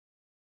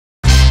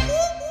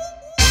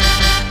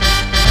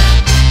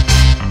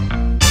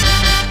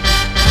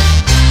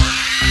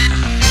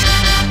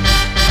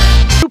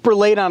super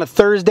late on a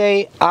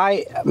Thursday.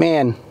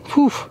 Man,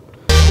 whew.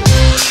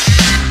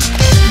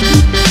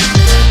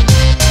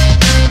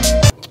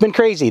 It's been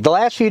crazy. The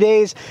last few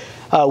days,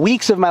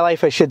 weeks of my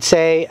life, I should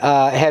say,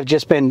 have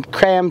just been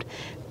crammed,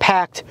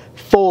 packed,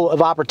 full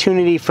of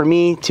opportunity for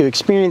me to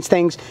experience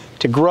things,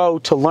 to grow,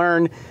 to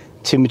learn,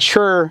 to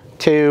mature,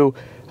 to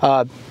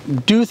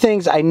do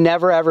things I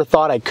never ever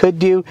thought I could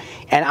do,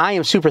 and I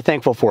am super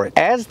thankful for it.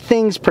 As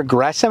things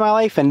progress in my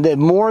life, and the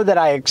more that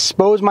I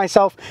expose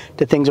myself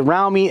to things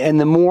around me, and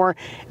the more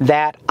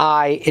that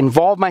I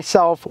involve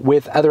myself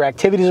with other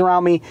activities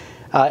around me,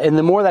 and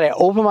the more that I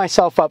open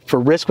myself up for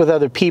risk with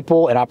other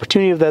people and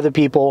opportunity with other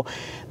people,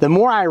 the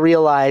more I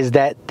realize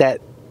that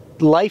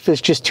life is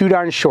just too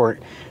darn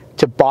short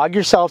to bog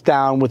yourself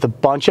down with a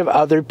bunch of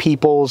other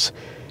people's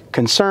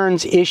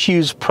concerns,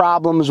 issues,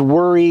 problems,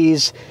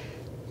 worries.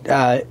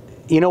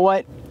 You know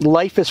what?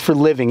 Life is for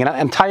living, and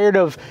I'm tired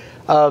of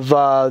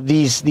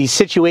these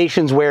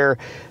situations where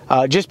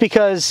just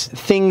because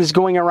things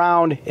going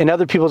around in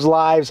other people's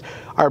lives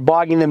are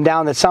bogging them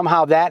down, that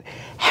somehow that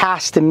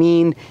has to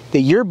mean that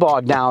you're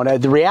bogged down.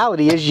 The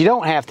reality is you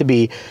don't have to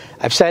be.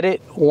 I've said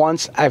it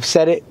once, I've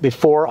said it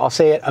before, I'll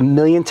say it a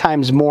million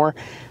times more.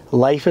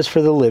 Life is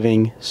for the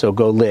living, so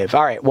go live.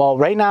 All right, well,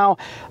 right now,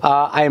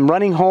 I am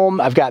running home.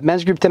 I've got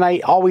men's group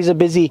tonight, always a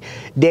busy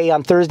day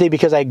on Thursday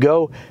because I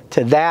go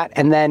to that.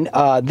 And then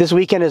this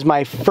weekend is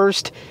my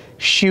first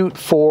shoot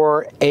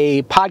for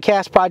a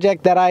podcast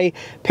project that I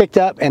picked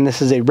up, and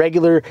this is a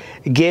regular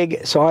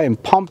gig, so I am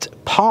pumped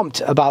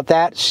about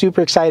that,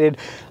 super excited,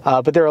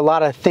 but there are a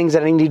lot of things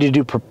that I need to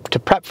do to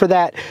prep for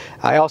that.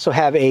 I also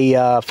have a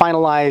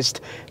finalized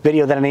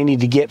video that I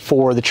need to get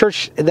for the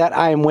church that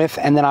I am with,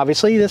 and then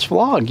obviously this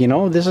vlog, you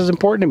know, this is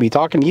important to me,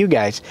 talking to you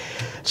guys.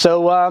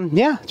 So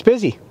yeah, it's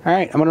busy. All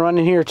right, I'm gonna run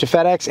in here to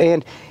FedEx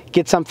and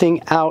get something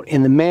out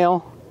in the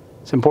mail.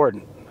 It's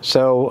important.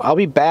 So I'll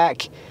be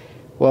back,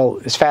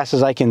 well, as fast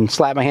as I can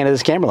slap my hand at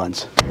this camera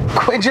lens.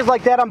 And just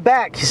like that, I'm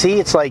back. You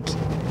see, it's like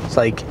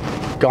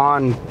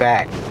gone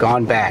back.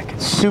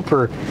 It's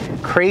super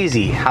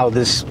crazy how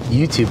this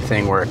YouTube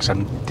thing works.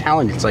 I'm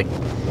telling you, it's like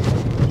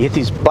you hit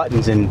these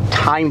buttons and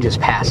time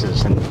just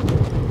passes and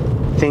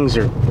things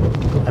are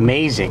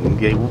amazing.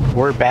 They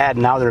were bad,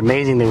 now they're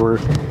amazing. They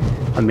were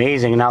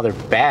amazing, and now they're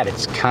bad.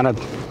 It's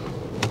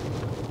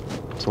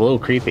a little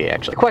creepy,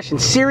 actually. Question,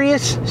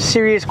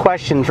 serious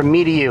question from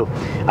me to you.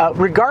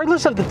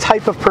 Regardless of the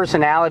type of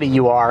personality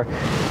you are,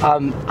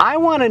 I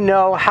want to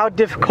know how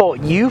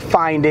difficult you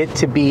find it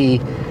to be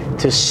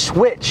to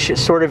switch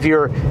sort of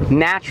your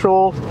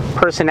natural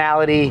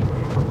personality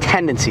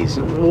tendencies.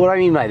 What do I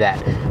mean by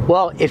that?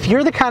 Well, if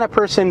you're the kind of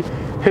person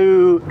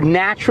who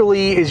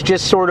naturally is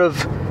just sort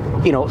of,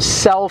 you know,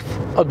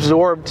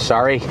 self-absorbed,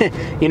 sorry,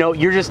 you know,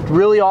 you're just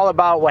really all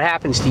about what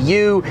happens to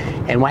you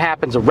and what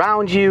happens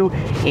around you,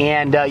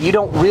 and you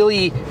don't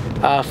really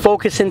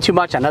focus in too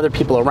much on other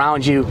people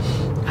around you.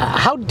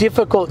 How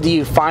difficult do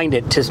you find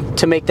it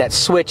to make that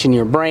switch in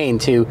your brain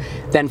to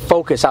then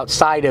focus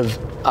outside of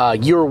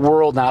your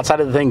world and outside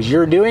of the things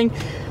you're doing?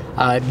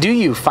 Do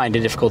you find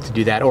it difficult to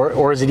do that,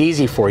 or is it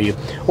easy for you?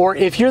 Or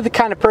if you're the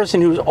kind of person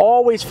who's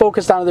always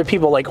focused on other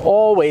people, like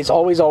always,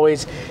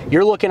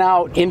 you're looking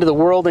out into the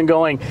world and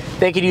going,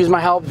 they could use my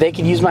help, they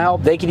could use my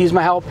help, they could use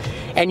my help,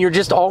 and you're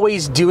just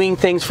always doing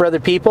things for other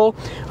people,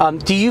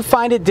 do you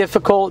find it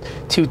difficult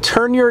to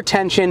turn your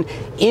attention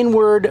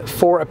inward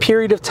for a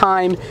period of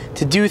time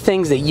to do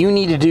things that you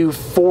need to do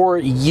for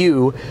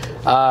you,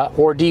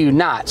 or do you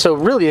not? So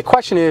really the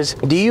question is,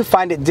 do you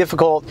find it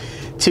difficult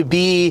to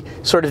be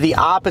sort of the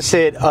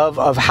opposite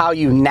of how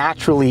you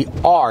naturally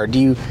are?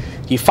 Do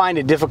you find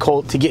it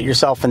difficult to get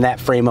yourself in that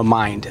frame of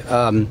mind?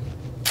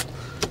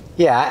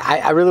 Yeah,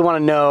 I really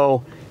want to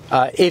know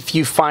if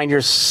you find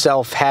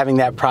yourself having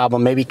that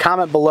problem. Maybe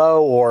comment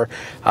below, or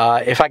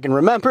if I can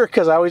remember,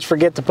 because I always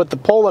forget to put the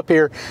poll up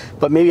here,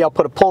 but maybe I'll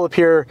put a poll up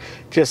here,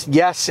 just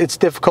yes, it's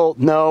difficult,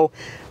 no,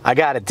 I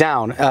got it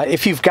down.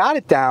 If you've got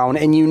it down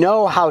and you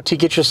know how to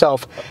get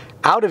yourself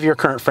out of your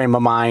current frame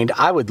of mind,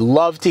 I would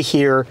love to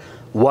hear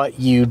what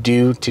you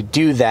do to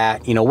do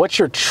that. You know, what's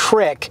your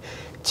trick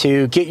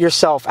to get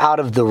yourself out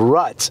of the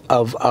rut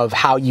of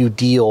how you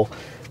deal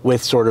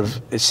with sort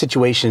of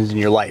situations in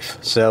your life?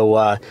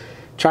 So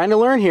trying to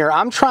learn here.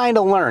 I'm trying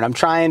to learn. I'm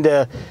trying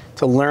to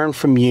learn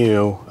from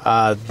you,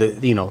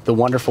 the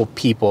wonderful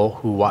people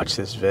who watch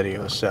this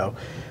video. So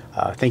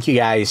thank you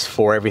guys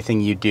for everything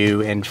you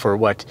do and for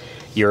what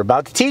you're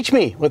about to teach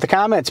me with the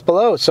comments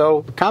below.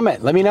 So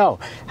comment, let me know.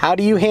 How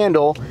do you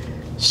handle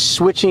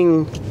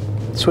switching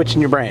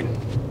your brain?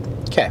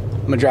 Okay,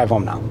 I'm gonna drive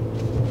home now.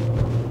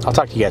 I'll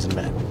talk to you guys in a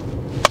minute.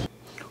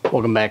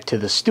 Welcome back to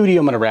the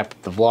studio. I'm gonna wrap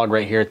up the vlog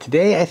right here.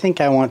 Today, I think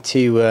I want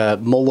to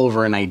mull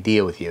over an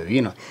idea with you.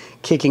 You know,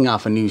 kicking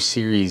off a new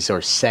series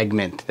or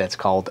segment that's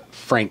called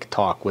Frank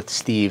Talk with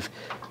Steve.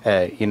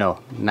 You know,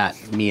 not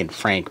me and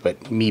Frank,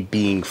 but me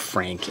being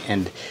Frank.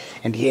 And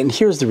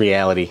here's the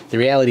reality. The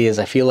reality is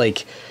I feel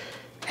like,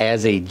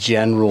 as a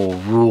general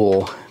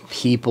rule,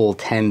 people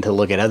tend to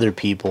look at other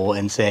people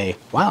and say,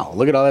 wow,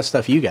 look at all that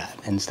stuff you got,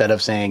 instead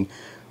of saying,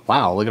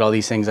 wow, look at all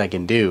these things I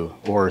can do,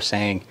 or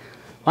saying,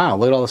 wow,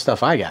 look at all the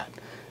stuff I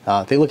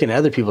got. They look into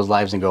other people's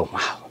lives and go,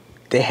 wow,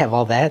 they have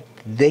all that,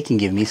 they can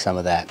give me some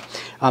of that.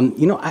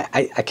 You know,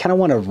 I kind of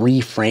want to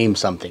reframe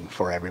something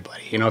for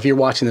everybody. You know, if you're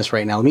watching this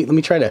right now, let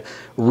me try to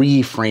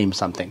reframe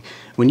something.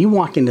 When you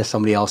walk into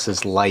somebody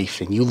else's life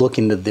and you look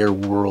into their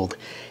world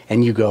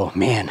and you go,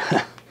 man,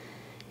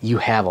 you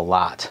have a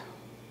lot.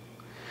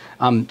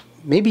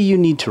 Maybe you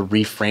need to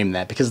reframe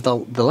that, because the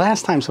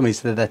last time somebody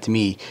said that to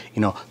me,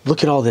 you know,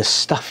 look at all this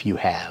stuff you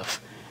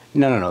have.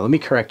 No, let me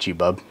correct you,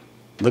 bub.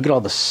 Look at all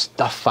the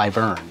stuff I've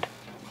earned.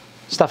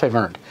 Stuff I've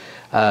earned.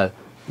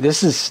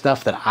 This is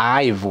stuff that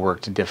I've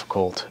worked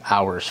difficult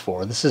hours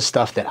for. This is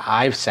stuff that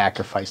I've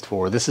sacrificed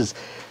for. This is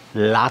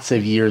lots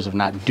of years of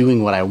not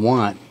doing what I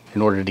want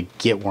in order to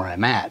get where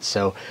I'm at.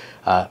 So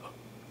I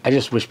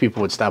just wish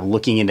people would stop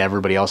looking into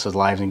everybody else's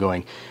lives and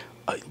going,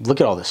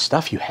 look at all the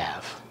stuff you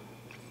have.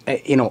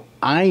 You know,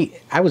 I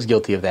was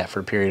guilty of that for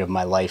a period of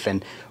my life,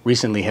 and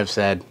recently have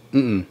said,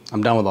 I'm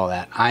done with all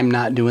that. I'm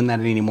not doing that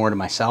anymore to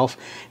myself.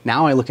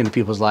 Now I look into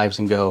people's lives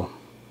and go,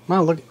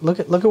 well, look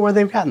at where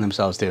they've gotten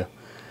themselves to.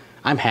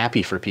 I'm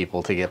happy for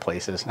people to get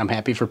places. I'm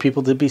happy for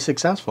people to be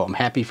successful. I'm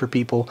happy for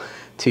people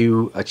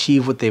to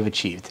achieve what they've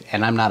achieved,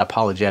 and I'm not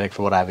apologetic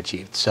for what I've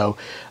achieved. So,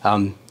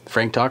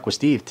 Frank Talk with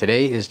Steve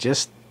today is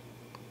just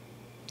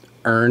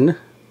earn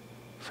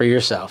for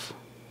yourself.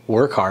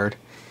 Work hard.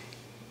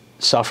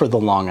 Suffer the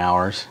long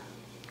hours.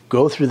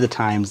 Go through the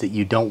times that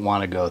you don't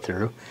want to go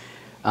through.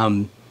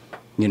 You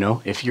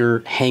know, if you're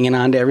hanging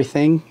on to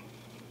everything,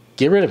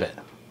 get rid of it.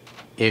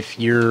 If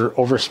you're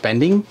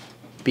overspending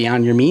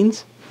beyond your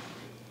means,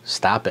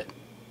 stop it.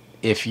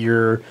 If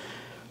you're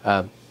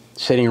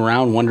sitting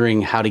around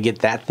wondering how to get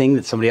that thing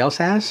that somebody else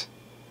has,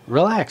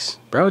 relax,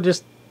 bro.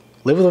 Just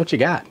live with what you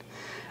got.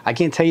 I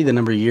can't tell you the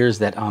number of years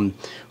that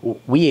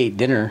we ate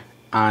dinner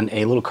on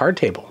a little card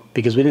table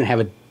because we didn't have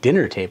a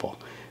dinner table.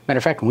 Matter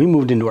of fact, when we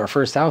moved into our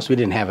first house, we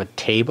didn't have a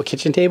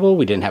kitchen table.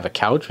 We didn't have a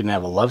couch. We didn't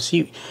have a love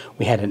seat.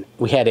 We had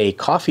a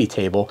coffee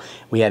table.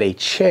 We had a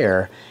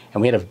chair,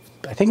 and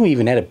I think we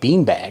even had a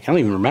bean bag. I don't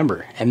even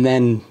remember. And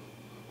then,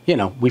 you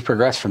know, we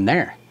progressed from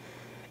there.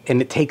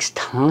 And it takes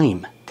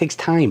time. It takes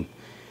time.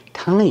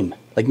 Time.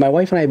 Like, my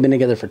wife and I have been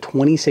together for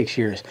 26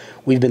 years.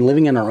 We've been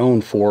living on our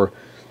own for,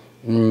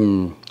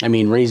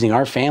 raising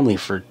our family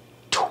for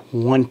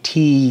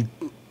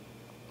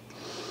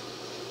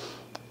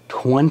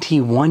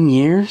 21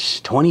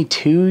 years,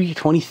 22,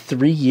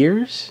 23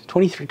 years,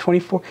 23,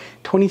 24,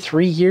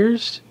 23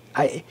 years.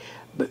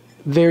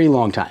 Very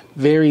long time.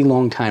 Very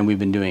long time we've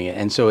been doing it.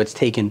 And so it's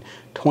taken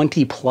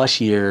 20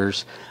 plus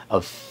years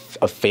of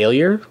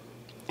failure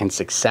and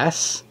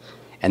success,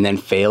 and then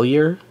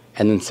failure,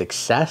 and then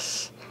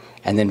success,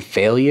 and then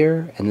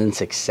failure, and then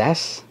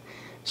success.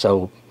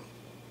 So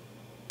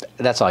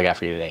that's all I got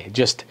for you today.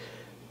 Just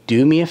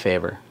do me a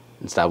favor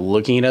and stop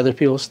looking at other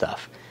people's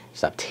stuff.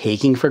 Stop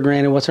taking for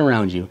granted what's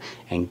around you,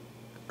 and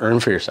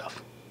earn for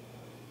yourself.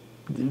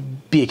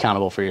 Be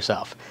accountable for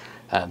yourself.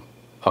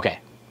 Okay,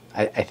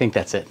 I think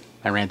that's it.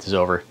 My rant is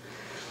over.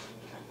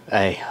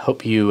 I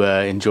hope you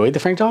enjoyed the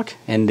Frank Talk,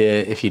 and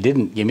if you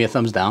didn't, give me a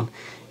thumbs down.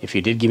 If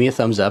you did, give me a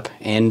thumbs up.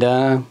 And,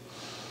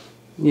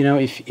 you know,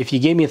 if you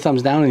gave me a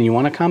thumbs down and you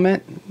want to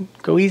comment,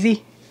 go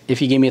easy.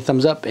 If you gave me a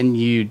thumbs up and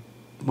you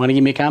want to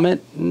give me a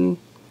comment,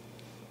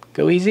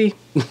 go easy.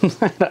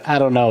 I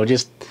don't know,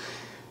 just...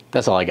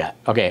 That's all I got.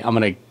 Okay, I'm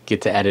going to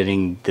get to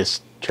editing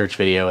this church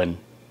video and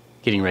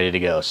getting ready to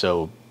go.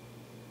 So,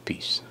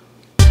 peace.